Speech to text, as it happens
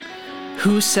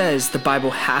Who says the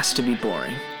Bible has to be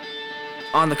boring?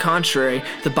 On the contrary,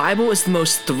 the Bible is the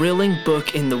most thrilling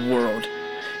book in the world.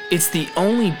 It's the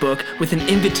only book with an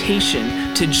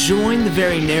invitation to join the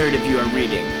very narrative you are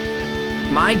reading.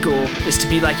 My goal is to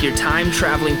be like your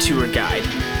time-traveling tour guide,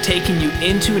 taking you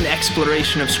into an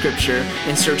exploration of Scripture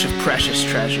in search of precious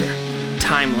treasure.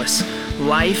 Timeless,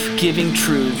 life-giving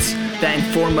truths that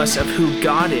inform us of who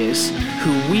God is,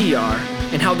 who we are,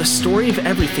 and how the story of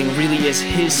everything really is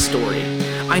His story.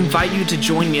 I invite you to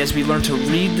join me as we learn to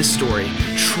read the story,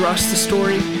 trust the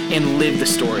story, and live the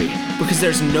story, because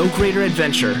there's no greater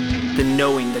adventure than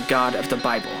knowing the God of the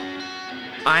Bible.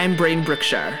 I'm Braden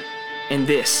Brookshire, and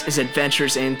this is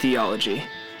Adventures in Theology.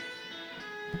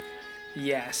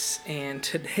 Yes, and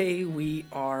today we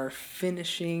are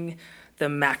finishing the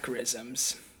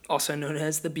Macarisms, also known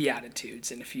as the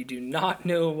Beatitudes. And if you do not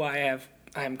know why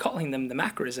I'm calling them the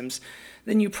Macarisms,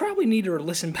 then you probably need to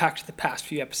listen back to the past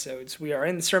few episodes. We are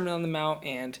in the Sermon on the Mount,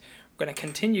 and we're going to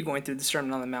continue going through the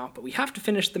Sermon on the Mount, but we have to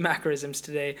finish the Macarisms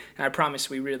today, and I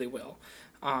promise we really will.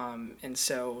 And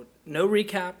so, no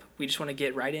recap. We just want to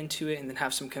get right into it and then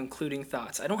have some concluding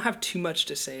thoughts. I don't have too much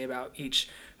to say about each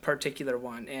particular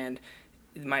one, and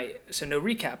so no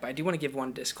recap. I do want to give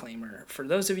one disclaimer. For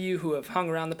those of you who have hung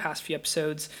around the past few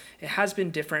episodes, it has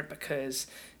been different because,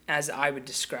 as I would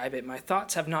describe it, my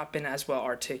thoughts have not been as well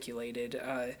articulated.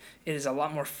 It is a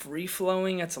lot more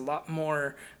free-flowing. It's a lot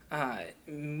more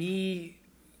me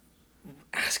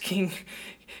asking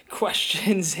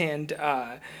questions and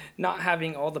not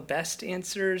having all the best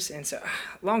answers. And so,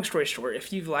 long story short,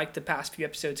 if you've liked the past few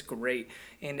episodes, great.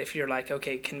 And if you're like,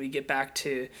 okay, can we get back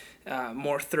to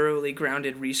more thoroughly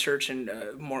grounded research and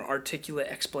more articulate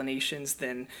explanations,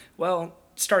 then, well,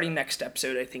 starting next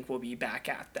episode, I think we'll be back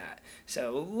at that.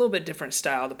 So a little bit different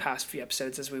style the past few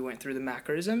episodes as we went through the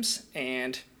Macarisms.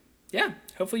 And yeah,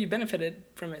 hopefully you benefited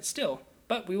from it still.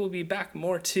 But we will be back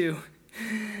more to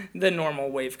the normal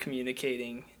way of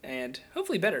communicating and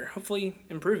hopefully better, hopefully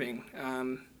improving.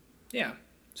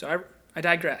 So I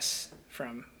digress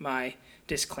from my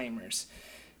disclaimers.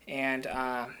 And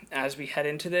as we head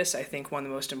into this, I think one of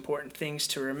the most important things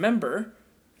to remember,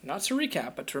 not to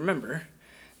recap, but to remember,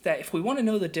 that if we want to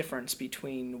know the difference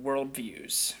between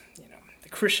worldviews, the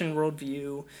Christian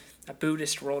worldview, a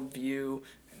Buddhist worldview,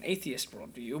 an atheist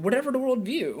worldview, whatever the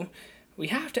worldview, we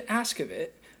have to ask of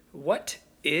it, what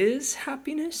is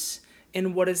happiness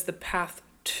and what is the path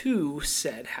to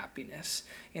said happiness?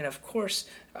 And of course,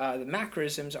 the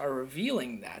Macarisms are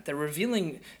revealing that. They're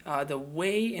revealing the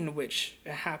way in which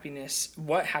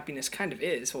what happiness kind of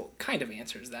is, well, kind of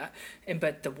answers that,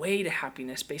 but the way to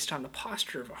happiness based on the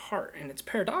posture of a heart. And it's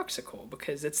paradoxical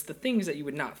because it's the things that you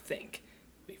would not think.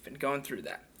 We've been going through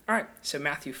that. All right, so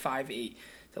Matthew 5:8,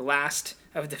 the last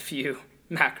of the few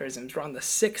Macarisms. We're on the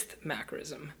sixth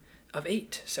Macarism of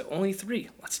 8, so only 3.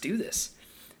 Let's do this.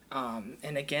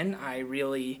 And again, I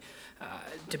really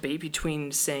debate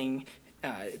between saying,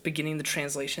 beginning the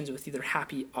translations with either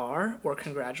happy are or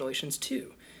congratulations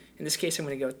to. In this case, I'm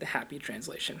going to go with the happy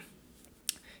translation.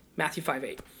 Matthew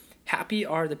 5:8. Happy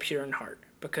are the pure in heart,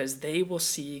 because they will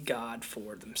see God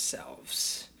for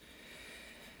themselves.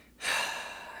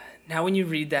 Now, when you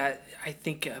read that, I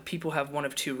think people have one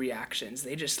of two reactions.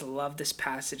 They just love this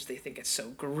passage. They think it's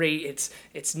so great.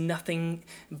 It's nothing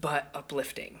but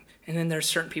uplifting. And then there's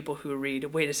certain people who read,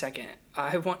 wait a second,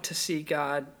 I want to see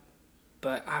God,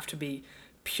 but I have to be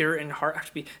pure in heart. I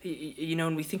have to be,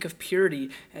 when we think of purity,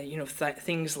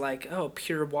 things like,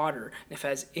 pure water. And if it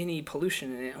has any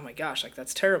pollution in it, oh my gosh,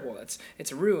 that's terrible.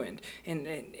 It's ruined.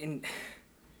 And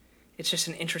it's just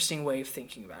an interesting way of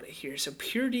thinking about it here. So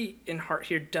purity in heart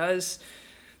here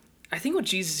I think what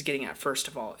Jesus is getting at, first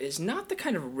of all, is not the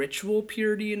kind of ritual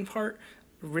purity in heart,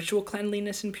 ritual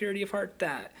cleanliness and purity of heart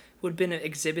that would have been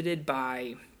exhibited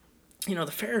by, the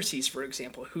Pharisees, for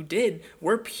example, who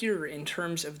were pure in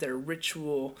terms of their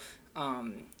ritual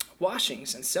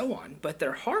washings and so on. But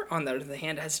their heart, on the other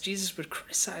hand, as Jesus would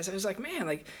criticize, I was like,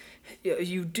 man,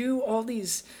 you do all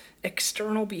these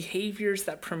external behaviors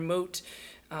that promote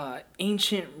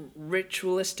ancient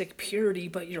ritualistic purity,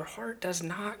 but your heart does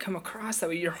not come across that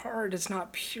way. Your heart is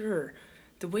not pure.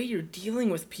 The way you're dealing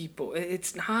with people,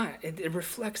 it's not. It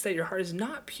reflects that your heart is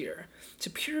not pure. So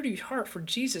purity of heart for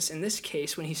Jesus in this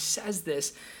case, when he says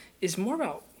this, is more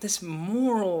about this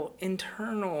moral,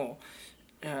 internal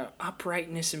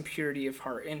uprightness and purity of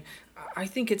heart. And I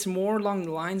think it's more along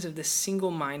the lines of this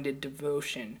single-minded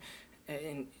devotion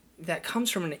and that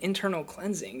comes from an internal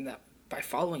cleansing that by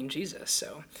following Jesus.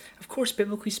 So, of course,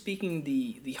 biblically speaking,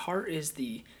 the heart is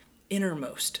the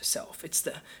innermost self. It's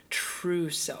the true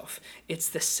self. It's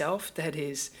the self that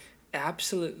is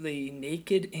absolutely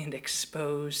naked and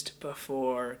exposed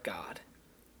before God.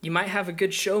 You might have a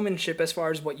good showmanship as far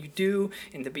as what you do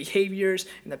and the behaviors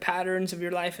and the patterns of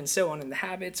your life and so on and the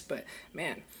habits, but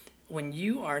man, when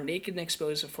you are naked and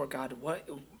exposed before God,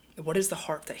 what is the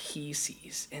heart that he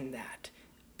sees in that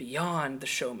beyond the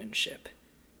showmanship?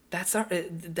 That's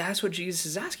what Jesus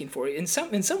is asking for. In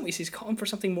some ways he's calling for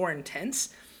something more intense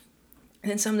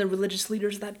than some of the religious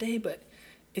leaders of that day, but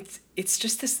it's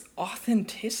just this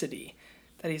authenticity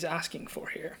that he's asking for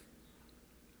here.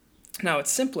 Now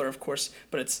it's simpler, of course,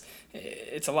 but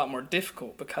it's a lot more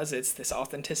difficult because it's this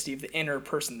authenticity of the inner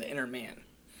person, the inner man.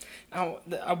 Now,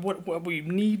 what we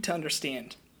need to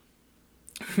understand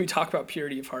when we talk about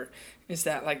purity of heart is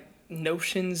that like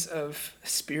notions of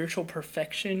spiritual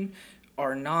perfection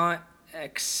are not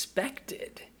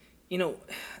expected. Let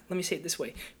me say it this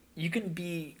way: you can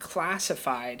be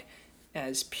classified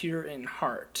as pure in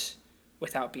heart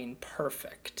without being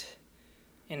perfect.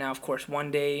 And now, of course,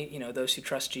 one day, those who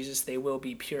trust Jesus, they will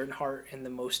be pure in heart in the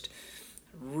most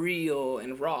real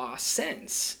and raw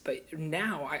sense. But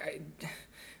now,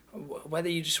 whether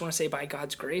you just want to say by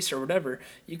God's grace or whatever,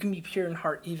 you can be pure in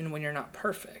heart even when you're not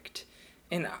perfect.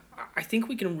 And I think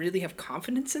we can really have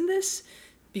confidence in this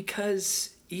because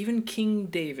even King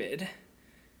David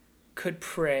could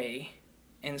pray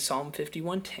in Psalm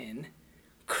 51:10,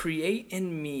 "Create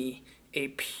in me a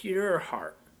pure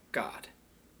heart, God."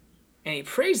 And he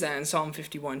prays that in Psalm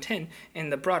 51:10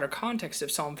 in the broader context of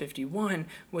Psalm 51,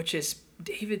 which is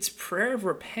David's prayer of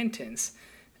repentance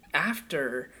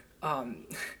after,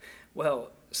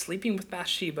 sleeping with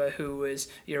Bathsheba, who was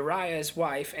Uriah's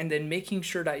wife, and then making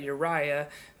sure that Uriah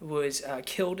was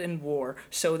killed in war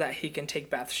so that he can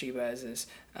take Bathsheba as his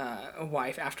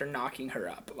wife after knocking her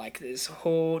up. Like this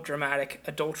whole dramatic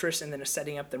adulteress and then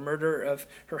setting up the murder of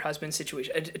her husband's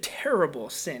situation. A terrible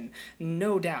sin,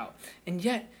 no doubt. And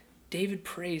yet, David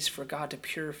prays for God to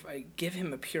purify, give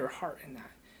him a pure heart in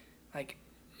that. Like,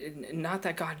 not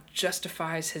that God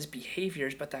justifies his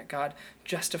behaviors, but that God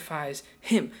justifies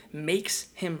him, makes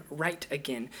him right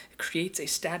again, creates a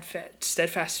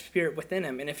steadfast spirit within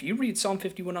him. And if you read Psalm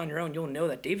 51 on your own, you'll know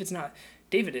that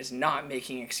David is not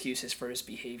making excuses for his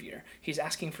behavior. He's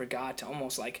asking for God to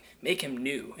almost like make him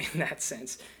new in that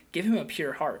sense, give him a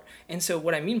pure heart. And so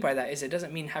what I mean by that is it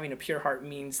doesn't mean having a pure heart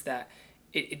means that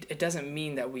it doesn't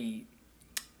mean that we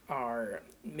are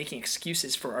making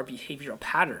excuses for our behavioral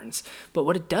patterns. But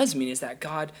what it does mean is that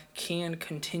God can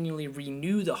continually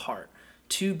renew the heart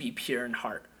to be pure in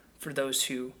heart for those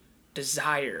who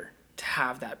desire to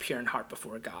have that pure in heart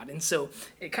before God. And so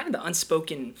kind of the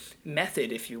unspoken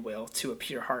method, if you will, to a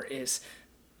pure heart is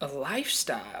a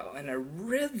lifestyle and a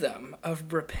rhythm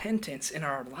of repentance in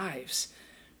our lives.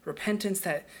 Repentance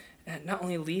that not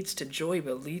only leads to joy,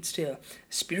 but leads to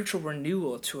spiritual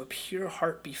renewal, to a pure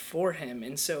heart before him.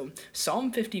 And so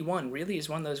Psalm 51 really is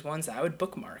one of those ones that I would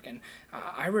bookmark and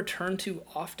I return to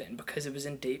often because it was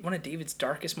in one of David's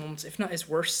darkest moments, if not his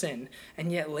worst sin.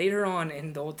 And yet later on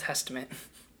in the Old Testament,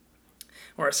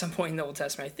 or at some point in the Old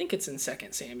Testament, I think it's in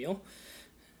 2 Samuel,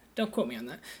 don't quote me on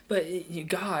that, but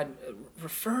God,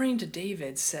 referring to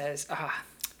David, says,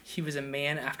 he was a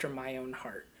man after my own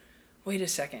heart. Wait a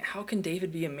second, how can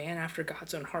David be a man after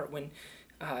God's own heart when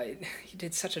he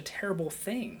did such a terrible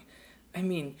thing? I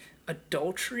mean,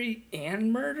 adultery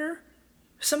and murder?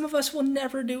 Some of us will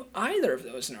never do either of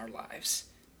those in our lives.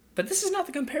 But this is not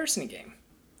the comparison game.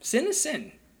 Sin is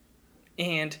sin.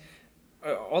 And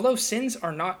although sins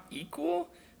are not equal,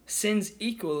 sins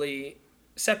equally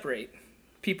separate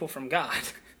people from God.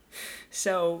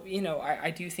 So,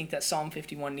 I do think that Psalm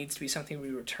 51 needs to be something we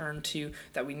return to,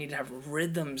 that we need to have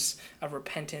rhythms of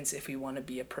repentance if we want to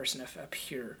be a person of a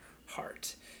pure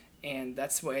heart. And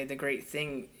that's why the great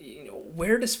thing,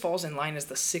 where this falls in line as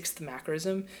the sixth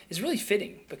macrism is really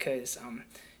fitting because,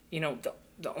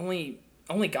 the only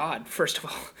God, first of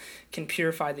all, can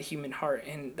purify the human heart.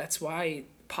 And that's why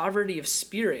poverty of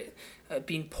spirit,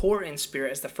 being poor in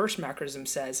spirit, as the first macrism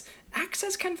says, acts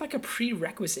as kind of like a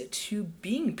prerequisite to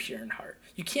being pure in heart.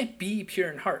 You can't be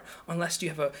pure in heart unless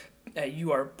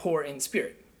you are poor in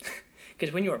spirit.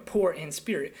 Because when you are poor in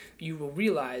spirit, you will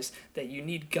realize that you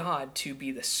need God to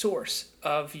be the source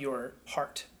of your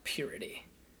heart purity.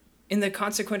 And the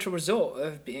consequential result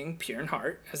of being pure in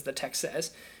heart, as the text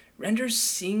says, renders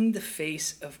seeing the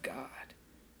face of God.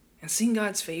 And seeing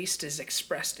God's face is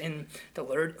expressed in the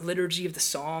liturgy of the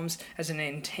Psalms as an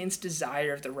intense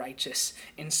desire of the righteous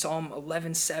in Psalm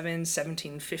 11:7,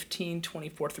 17:15,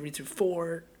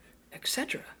 24:3-4,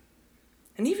 etc.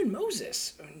 And even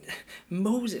Moses,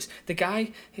 the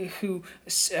guy who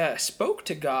spoke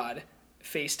to God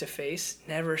face to face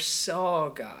never saw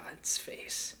God's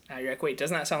face. Now you're like, wait,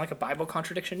 doesn't that sound like a Bible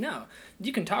contradiction? No.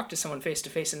 You can talk to someone face to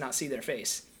face and not see their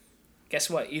face. Guess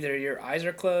what? Either your eyes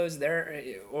are closed,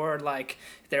 or like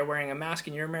they're wearing a mask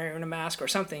and you're wearing a mask or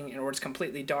something, or it's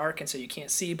completely dark and so you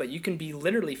can't see, but you can be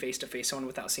literally face to face someone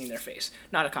without seeing their face.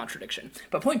 Not a contradiction.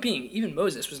 But point being, even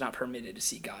Moses was not permitted to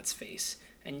see God's face.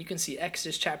 And you can see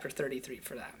Exodus chapter 33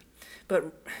 for that.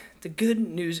 But the good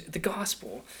news, the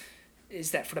gospel,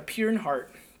 is that for the pure in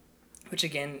heart, which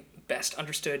again, best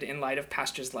understood in light of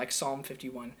passages like Psalm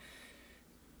 51,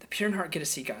 the pure in heart get to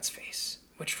see God's face,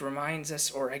 which reminds us,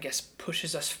 or I guess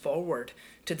pushes us forward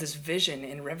to this vision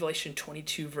in Revelation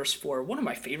 22, verse 4, one of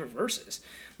my favorite verses,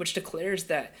 which declares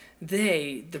that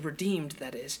they, the redeemed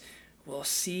that is, will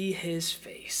see his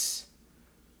face,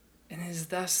 and is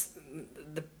thus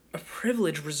a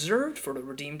privilege reserved for the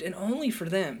redeemed and only for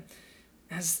them.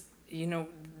 As you know,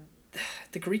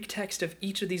 the Greek text of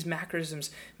each of these macrisms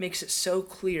makes it so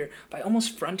clear by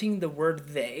almost fronting the word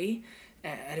they,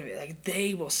 like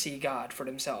they will see God for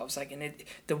themselves. Like, and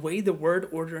the way the word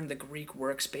order in the Greek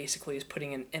works basically is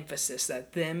putting an emphasis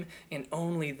that them and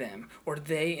only them, or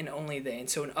they and only they. And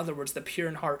so in other words, the pure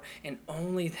in heart and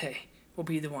only they will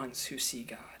be the ones who see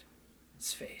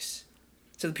God's face.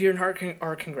 So the pure in heart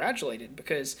are congratulated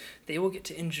because they will get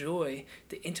to enjoy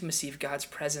the intimacy of God's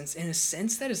presence in a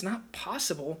sense that is not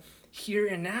possible here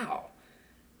and now.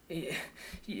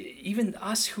 Even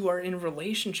us who are in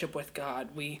relationship with God,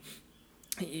 the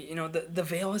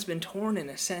veil has been torn in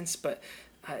a sense, but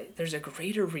there's a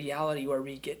greater reality where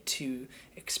we get to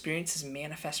experience his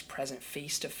manifest present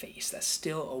face to face that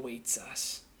still awaits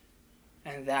us.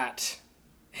 And that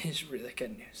is really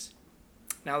good news.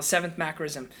 Now the seventh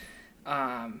macrism,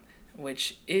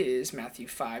 which is Matthew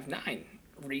 5:9,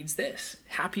 reads this: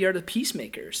 "Happy are the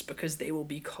peacemakers, because they will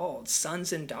be called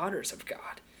sons and daughters of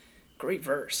God." Great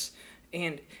verse.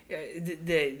 And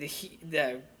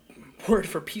the word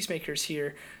for peacemakers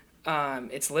here,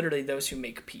 it's literally those who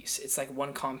make peace. It's like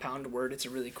one compound word. It's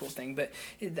a really cool thing. But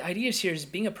the idea here is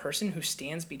being a person who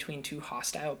stands between two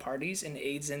hostile parties and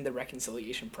aids in the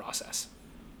reconciliation process.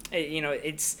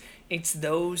 It's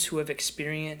those who have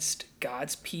experienced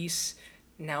God's peace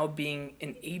now being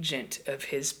an agent of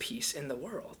his peace in the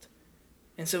world.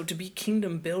 And so to be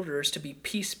kingdom builders, to be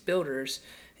peace builders,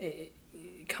 it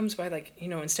comes by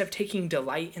instead of taking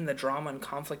delight in the drama and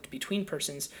conflict between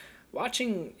persons,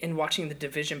 watching the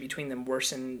division between them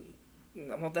worsen.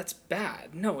 Well, that's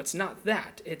bad. No, it's not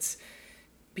that. It's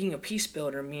being a peace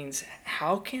builder means,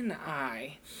 how can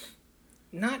I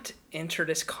not enter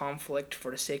this conflict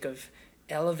for the sake of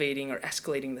elevating or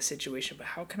escalating the situation, but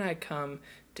how can I come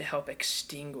to help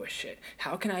extinguish it?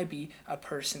 How can I be a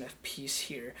person of peace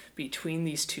here between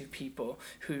these two people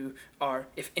who are,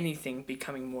 if anything,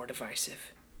 becoming more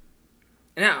divisive?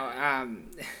 Now,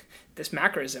 this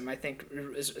macrism, I think,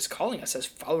 is calling us as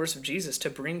followers of Jesus to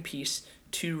bring peace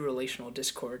to relational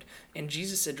discord. And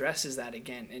Jesus addresses that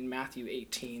again in Matthew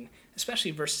 18,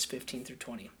 especially verses 15 through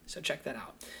 20. So check that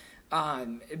out.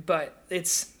 But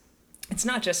it's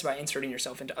not just about inserting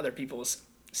yourself into other people's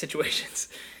situations.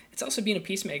 It's also being a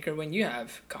peacemaker when you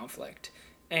have conflict.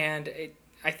 And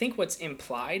I think what's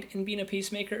implied in being a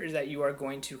peacemaker is that you are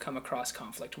going to come across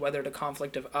conflict, whether the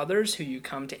conflict of others who you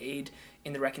come to aid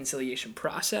in the reconciliation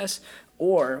process,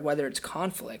 or whether it's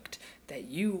conflict that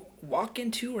you walk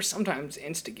into or sometimes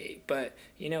instigate. But,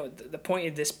 the point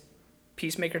of this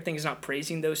peacemaker thing is not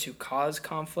praising those who cause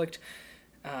conflict,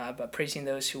 but praising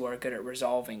those who are good at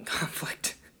resolving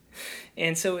conflict.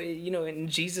 And so, in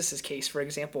Jesus' case, for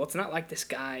example, it's not like this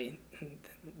guy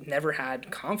never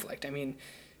had conflict. I mean,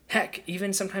 heck,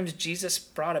 even sometimes Jesus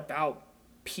brought about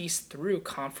peace through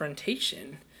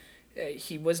confrontation.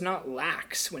 He was not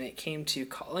lax when it came to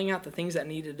calling out the things that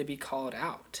needed to be called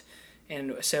out.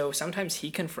 And so sometimes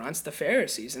he confronts the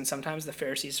Pharisees, and sometimes the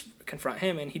Pharisees confront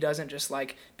him, and he doesn't just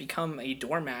become a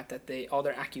doormat that all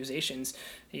their accusations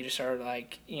just are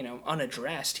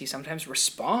unaddressed. He sometimes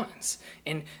responds,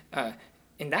 and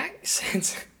in that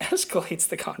sense escalates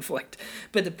the conflict.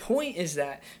 But the point is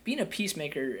that being a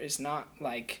peacemaker is not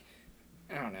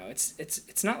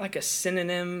it's not like a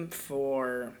synonym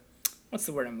for, what's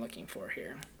the word I'm looking for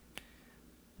here?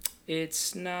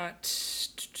 It's not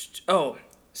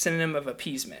synonym of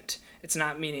appeasement. It's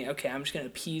not meaning, okay, I'm just going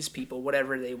to appease people,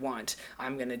 whatever they want.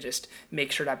 I'm going to just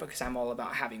make sure that because I'm all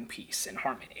about having peace and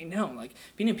harmony. No,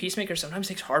 being a peacemaker sometimes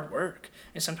takes hard work.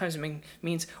 And sometimes it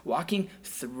means walking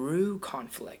through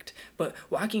conflict. But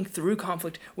walking through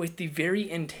conflict with the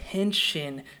very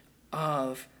intention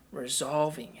of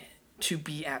resolving it, to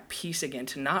be at peace again,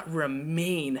 to not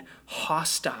remain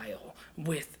hostile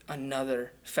with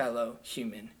another fellow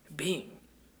human being.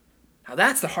 Now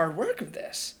that's the hard work of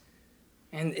this.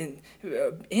 And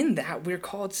in that, we're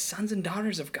called sons and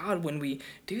daughters of God when we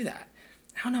do that.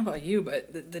 I don't know about you,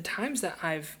 but the times that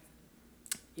I've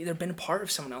either been a part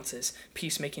of someone else's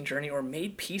peacemaking journey or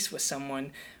made peace with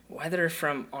someone, whether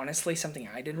from honestly something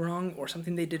I did wrong or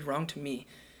something they did wrong to me,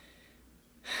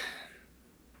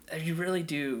 you really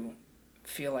do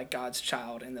feel like God's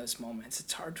child in those moments.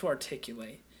 It's hard to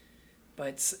articulate,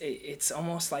 but it's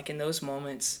almost like in those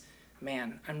moments,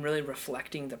 man, I'm really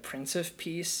reflecting the Prince of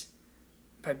Peace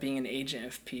by being an agent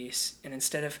of peace. And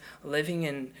instead of living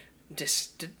in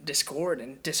discord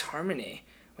and disharmony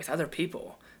with other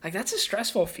people, like that's a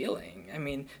stressful feeling. I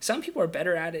mean, some people are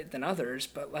better at it than others,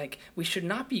 but like we should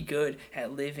not be good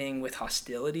at living with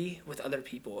hostility with other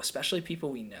people, especially people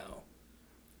we know.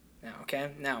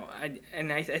 Now, I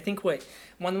think one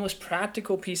of the most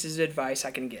practical pieces of advice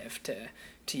I can give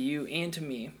to you and to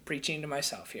me, preaching to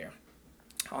myself here,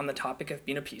 on the topic of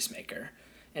being a peacemaker,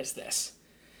 is this.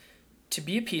 To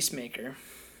be a peacemaker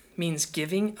means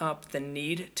giving up the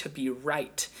need to be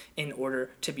right in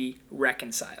order to be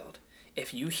reconciled.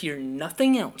 If you hear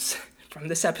nothing else from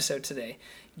this episode today,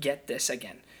 get this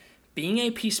again. Being a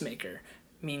peacemaker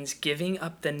means giving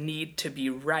up the need to be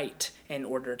right in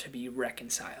order to be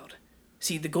reconciled.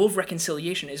 See, the goal of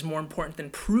reconciliation is more important than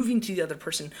proving to the other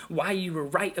person why you were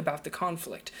right about the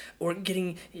conflict or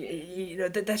getting,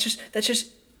 that's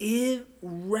just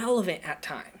irrelevant at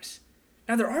times.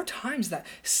 Now, there are times that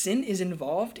sin is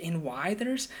involved in why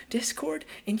there's discord,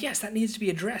 and yes, that needs to be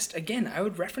addressed. Again, I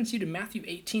would reference you to Matthew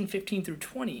 18:15 through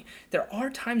 20. There are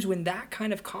times when that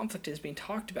kind of conflict is being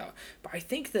talked about, but I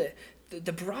think the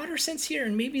broader sense here,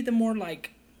 and maybe the more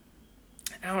like,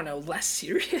 I don't know, less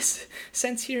serious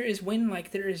sense here, is when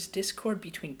like there is discord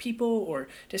between people or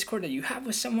discord that you have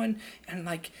with someone, and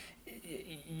like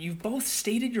you've both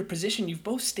stated your position, you've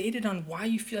both stated on why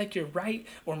you feel like you're right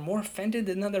or more offended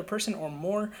than another person or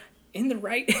more in the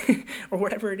right or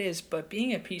whatever it is. But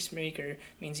being a peacemaker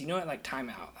means, you know what, like time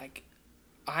out. Like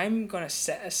I'm going to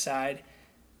set aside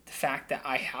the fact that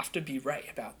I have to be right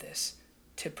about this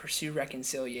to pursue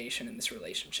reconciliation in this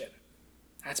relationship.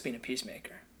 That's being a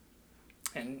peacemaker.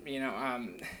 And,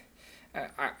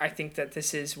 I think that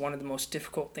this is one of the most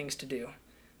difficult things to do.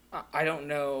 I don't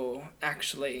know,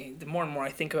 actually, the more and more I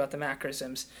think about the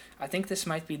macrisms, I think this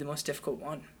might be the most difficult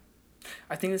one.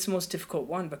 I think it's the most difficult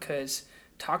one because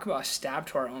talk about a stab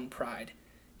to our own pride.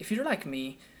 If you're like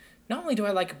me, not only do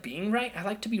I like being right, I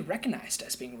like to be recognized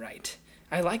as being right.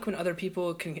 I like when other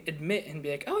people can admit and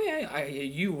be like, oh yeah,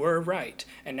 you were right,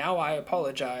 and now I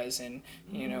apologize, and,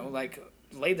 like,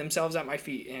 lay themselves at my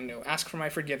feet and ask for my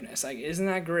forgiveness. Like, isn't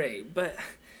that great? But,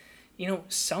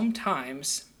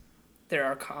 sometimes there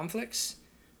are conflicts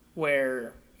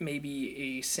where maybe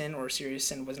a sin or a serious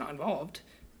sin was not involved,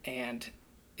 and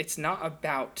it's not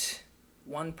about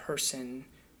one person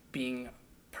being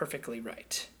perfectly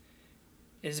right.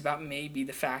 It is about maybe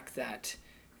the fact that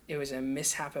it was a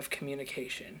mishap of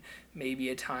communication, maybe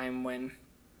a time when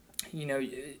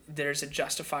there's a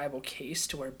justifiable case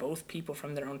to where both people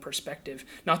from their own perspective,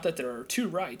 not that there are two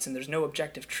rights and there's no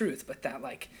objective truth, but that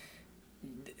like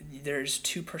there's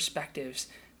two perspectives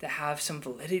that have some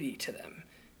validity to them,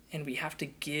 and we have to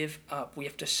give up, we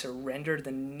have to surrender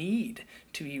the need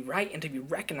to be right and to be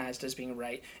recognized as being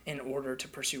right in order to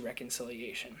pursue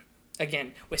reconciliation.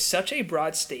 Again, with such a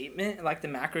broad statement like the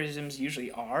macrisms usually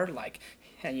are, like,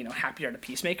 happy are the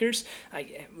peacemakers,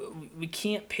 we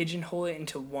can't pigeonhole it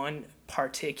into one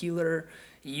particular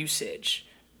usage.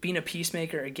 Being a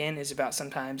peacemaker, again, is about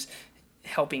sometimes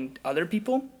helping other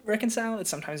people reconcile.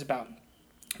 It's sometimes about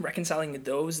reconciling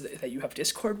those that you have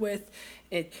discord with.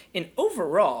 And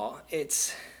overall,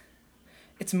 it's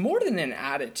more than an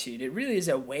attitude. It really is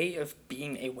a way of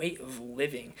being, a way of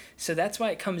living. So that's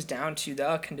why it comes down to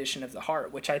the condition of the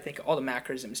heart, which I think all the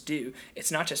macrisms do.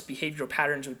 It's not just behavioral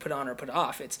patterns we put on or put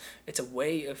off. It's a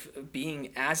way of being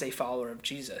as a follower of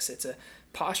Jesus. It's a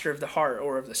posture of the heart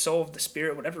or of the soul, of the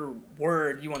spirit, whatever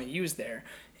word you want to use there.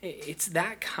 It's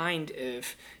that kind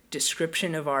of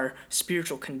description of our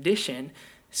spiritual condition,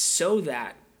 so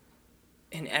that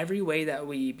in every way that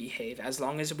we behave, as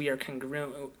long as we are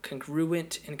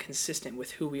congruent and consistent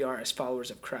with who we are as followers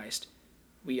of Christ,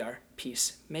 we are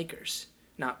peacemakers,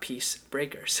 not peace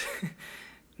breakers.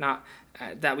 Not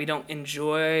that we don't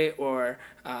enjoy or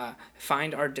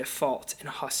find our default in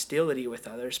hostility with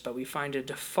others, but we find a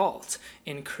default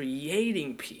in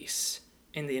creating peace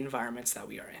in the environments that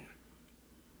we are in.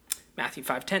 Matthew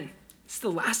 5:10. It's the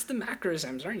last of the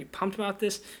macrisms. Aren't you pumped about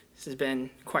this? This has been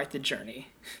quite the journey,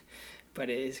 but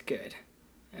it is good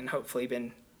and hopefully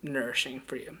been nourishing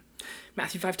for you.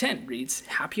 Matthew 5:10 reads,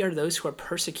 "Happy are those who are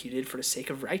persecuted for the sake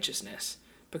of righteousness,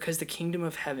 because the kingdom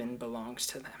of heaven belongs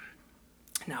to them.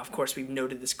 Now, of course, we've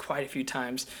noted this quite a few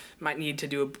times. Might need to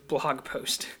do a blog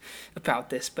post about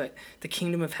this, but the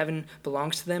kingdom of heaven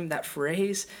belongs to them. That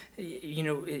phrase,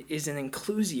 is an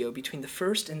inclusio between the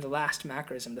first and the last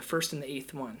macrism, the first and the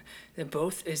eighth one. And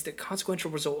both is the consequential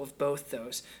result of both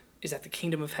those is that the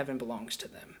kingdom of heaven belongs to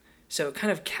them. So it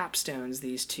kind of capstones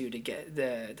these two to get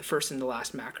the first and the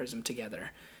last macrism together.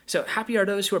 So happy are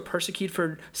those who are persecuted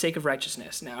for sake of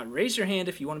righteousness. Now, raise your hand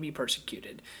if you want to be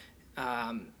persecuted.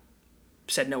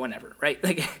 Said no one ever, right?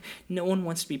 Like, no one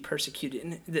wants to be persecuted.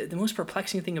 And the most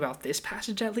perplexing thing about this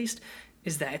passage, at least,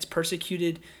 is that it's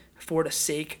persecuted for the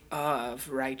sake of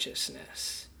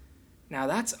righteousness. Now,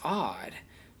 that's odd,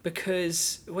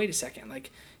 because, wait a second,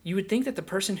 like, you would think that the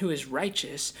person who is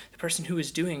righteous, the person who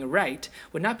is doing right,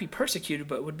 would not be persecuted,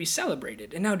 but would be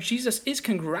celebrated. And now Jesus is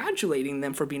congratulating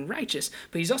them for being righteous,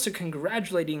 but he's also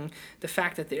congratulating the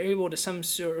fact that they're able to some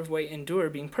sort of way endure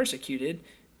being persecuted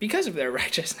because of their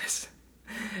righteousness.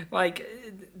 Like,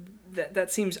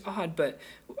 that seems odd, but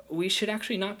we should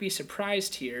actually not be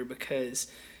surprised here because,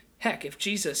 heck, if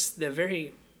Jesus, the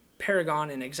very paragon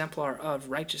and exemplar of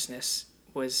righteousness,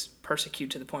 was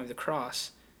persecuted to the point of the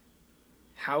cross,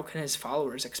 how can his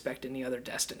followers expect any other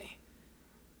destiny?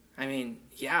 I mean,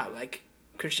 yeah, like,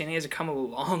 Christianity has come a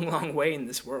long, long way in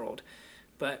this world,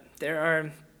 but there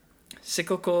are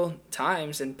cyclical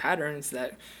times and patterns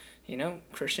that,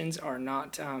 Christians are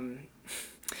not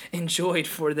enjoyed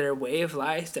for their way of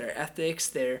life, their ethics,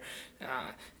 their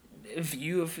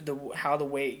view of how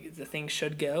the things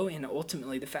should go, and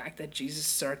ultimately the fact that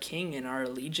Jesus is our King and our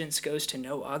allegiance goes to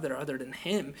no other than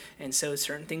him, and so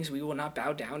certain things we will not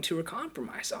bow down to or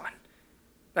compromise on.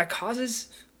 That causes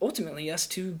ultimately us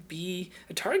to be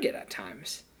a target at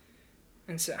times.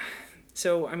 And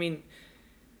so I mean,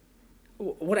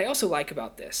 what I also like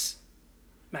about this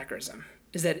macrism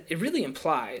is that it really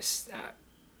implies that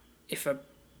if a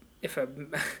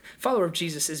follower of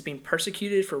Jesus is being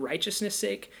persecuted for righteousness'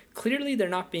 sake, clearly they're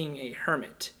not being a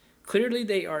hermit. Clearly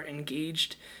they are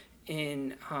engaged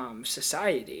in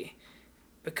society,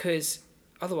 because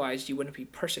otherwise you wouldn't be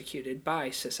persecuted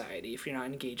by society if you're not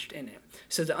engaged in it.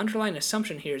 So the underlying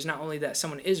assumption here is not only that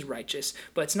someone is righteous,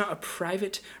 but it's not a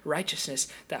private righteousness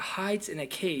that hides in a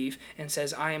cave and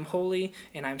says, I am holy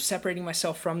and I'm separating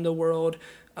myself from the world,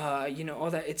 all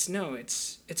that.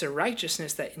 It's a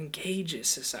righteousness that engages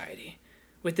society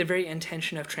with the very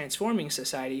intention of transforming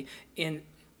society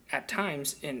at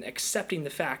times in accepting the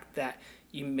fact that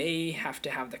you may have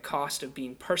to have the cost of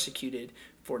being persecuted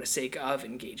for the sake of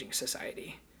engaging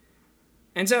society.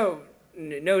 And so,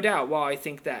 no doubt, while I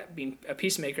think that being a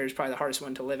peacemaker is probably the hardest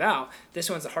one to live out, this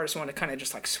one's the hardest one to kind of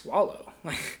just like swallow.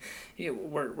 Like,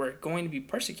 we're going to be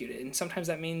persecuted, and sometimes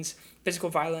that means physical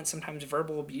violence, sometimes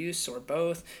verbal abuse, or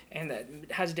both, and that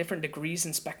has different degrees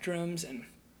and spectrums, and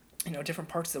different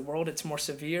parts of the world it's more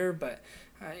severe, but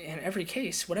in every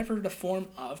case, whatever the form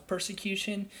of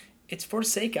persecution, it's for the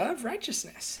sake of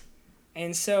righteousness.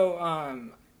 And so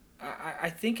I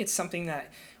think it's something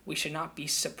that we should not be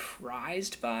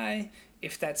surprised by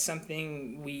if that's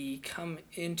something we come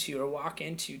into or walk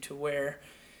into, to where,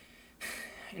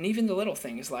 and even the little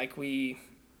things like which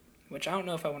I don't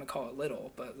know if I want to call it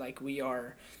little, but like we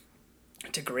are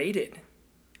degraded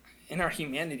in our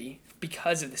humanity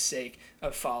because of the sake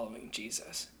of following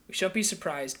Jesus. We shouldn't be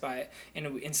surprised by it,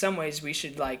 and in some ways we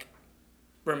should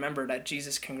remember that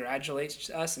Jesus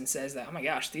congratulates us and says that, oh my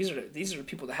gosh, these are the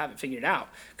people that have it figured out,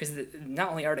 because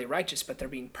not only are they righteous, but they're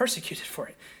being persecuted for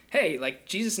it. Hey, like,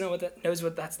 Jesus knows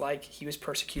what that's like. He was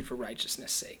persecuted for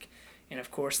righteousness' sake. And of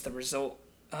course, the result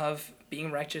of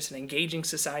being righteous and engaging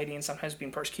society and sometimes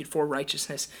being persecuted for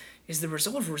righteousness is the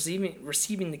result of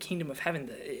receiving the kingdom of heaven.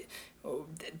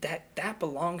 That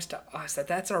belongs to us,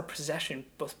 that's our possession,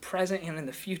 both present and in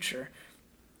the future,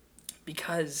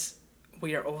 because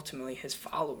we are ultimately his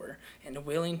follower and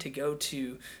willing to go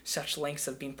to such lengths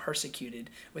of being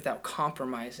persecuted without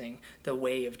compromising the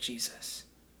way of Jesus.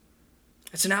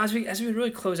 And so now as we really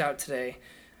close out today,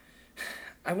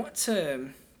 I want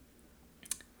to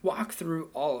walk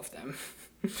through all of them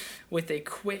with a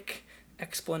quick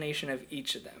explanation of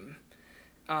each of them.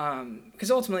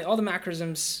 Because ultimately all the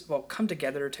macrisms come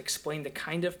together to explain the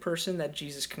kind of person that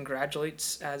Jesus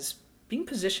congratulates as being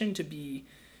positioned to be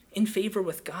in favor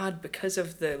with God because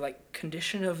of the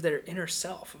condition of their inner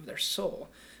self, of their soul.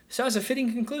 So as a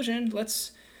fitting conclusion,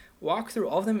 let's walk through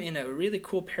all of them in a really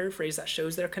cool paraphrase that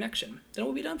shows their connection. Then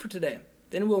we'll be done for today.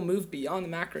 Then we'll move beyond the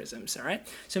macrisms, all right?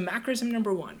 So macrism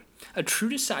number 1, a true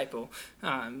disciple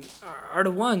are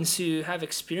the ones who have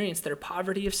experienced their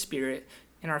poverty of spirit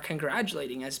and are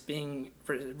congratulating as being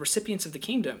recipients of the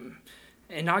kingdom.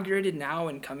 inaugurated now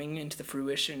and coming into the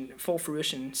full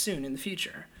fruition soon in the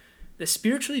future. The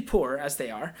spiritually poor, as they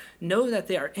are, know that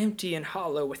they are empty and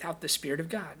hollow without the Spirit of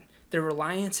God. Their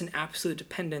reliance and absolute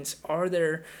dependence are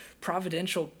their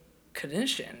providential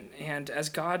condition, and as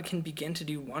God can begin to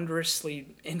do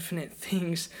wondrously infinite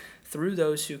things through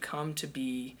those who come to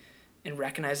be and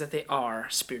recognize that they are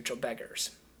spiritual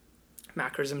beggars.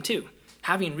 Macrism 2.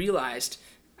 Having realized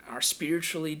our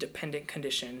spiritually dependent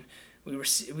condition,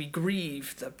 we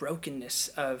grieve the brokenness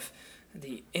of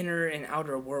the inner and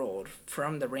outer world.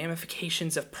 From the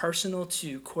ramifications of personal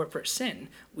to corporate sin,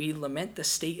 we lament the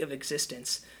state of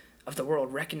existence of the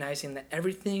world, recognizing that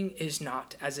everything is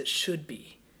not as it should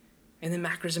be. And then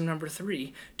macrism number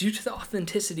 3, due to the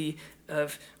authenticity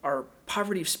of our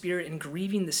poverty of spirit and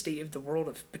grieving the state of the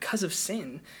world because of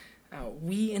sin,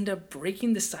 we end up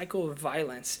breaking the cycle of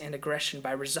violence and aggression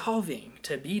by resolving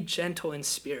to be gentle in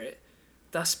spirit,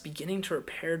 thus beginning to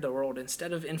repair the world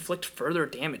instead of inflict further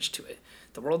damage to it.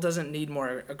 The world doesn't need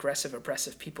more aggressive,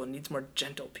 oppressive people. It needs more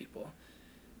gentle people.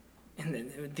 And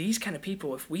then these kind of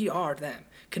people, if we are them,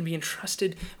 can be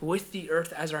entrusted with the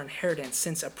earth as our inheritance,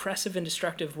 since oppressive and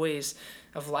destructive ways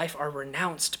of life are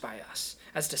renounced by us.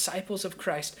 As disciples of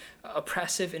Christ,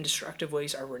 oppressive and destructive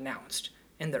ways are renounced,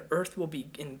 and the earth will be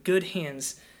in good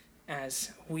hands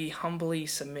as we humbly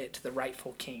submit to the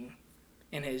rightful King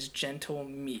in his gentle,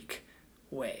 meek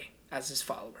way as his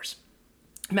followers.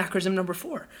 Macrism number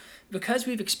 4. Because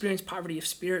we've experienced poverty of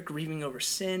spirit, grieving over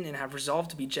sin, and have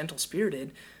resolved to be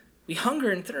gentle-spirited, we hunger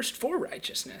and thirst for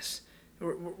righteousness.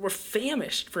 We're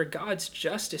famished for God's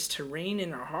justice to reign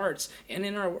in our hearts and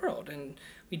in our world, and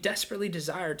we desperately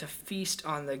desire to feast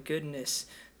on the goodness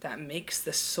that makes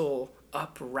the soul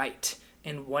upright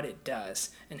in what it does,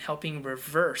 and helping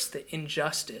reverse the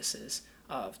injustices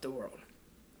of the world.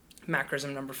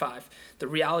 Macrism number 5. The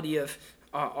reality of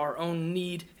our own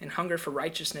need and hunger for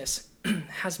righteousness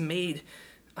has made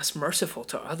us merciful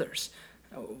to others.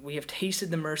 We have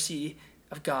tasted the mercy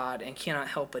of God and cannot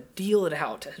help but deal it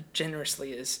out as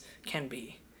generously as can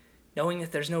be. Knowing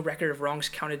that there's no record of wrongs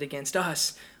counted against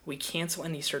us, we cancel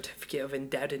any certificate of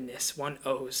indebtedness one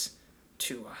owes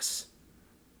to us.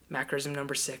 Macrism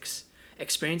number 6.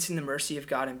 Experiencing the mercy of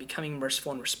God and becoming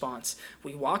merciful in response,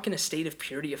 we walk in a state of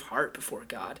purity of heart before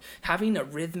God, having a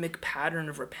rhythmic pattern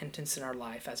of repentance in our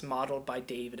life as modeled by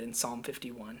David in Psalm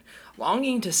 51.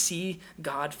 Longing to see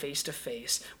God face to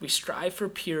face, we strive for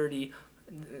purity,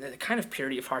 the kind of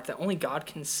purity of heart that only God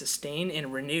can sustain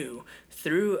and renew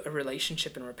through a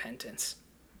relationship and repentance.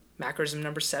 Macrism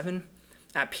number 7.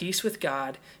 At peace with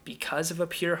God, because of a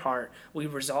pure heart, we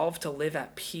resolve to live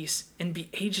at peace and be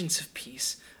agents of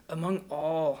peace among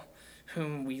all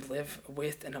whom we live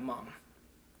with and among.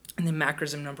 And then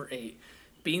macrism number 8,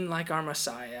 being like our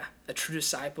Messiah, a true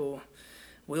disciple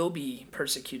will be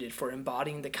persecuted for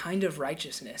embodying the kind of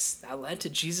righteousness that led to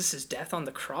Jesus' death on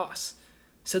the cross.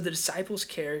 So the disciple's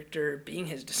character, being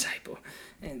his disciple,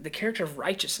 and the character of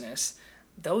righteousness,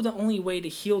 though the only way to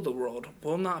heal the world,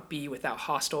 will not be without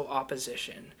hostile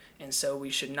opposition. And so we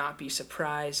should not be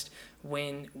surprised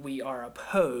when we are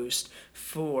opposed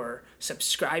for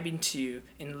subscribing to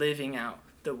and living out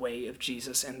the way of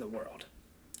Jesus in the world.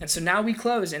 And so now we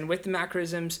close, and with the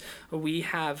macrisms, we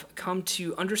have come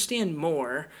to understand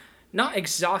more, not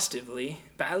exhaustively,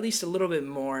 but at least a little bit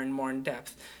more and more in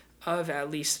depth, of at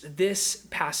least this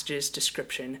passage's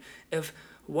description of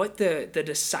what the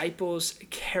disciple's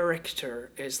character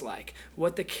is like,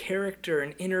 what the character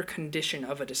and inner condition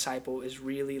of a disciple is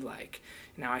really like.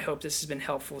 Now, I hope this has been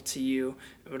helpful to you.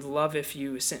 I would love if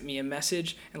you sent me a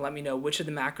message and let me know which of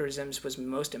the macrisms was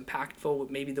most impactful,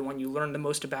 maybe the one you learned the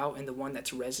most about and the one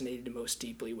that's resonated most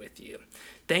deeply with you.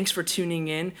 Thanks for tuning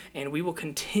in, and we will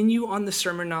continue on the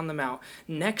Sermon on the Mount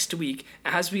next week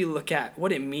as we look at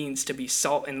what it means to be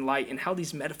salt and light and how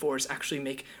these metaphors actually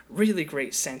make really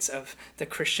great sense of the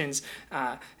Christian's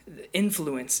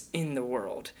influence in the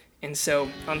world. And so,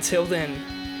 until then,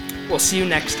 we'll see you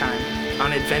next time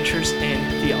on Adventures in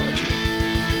Theology.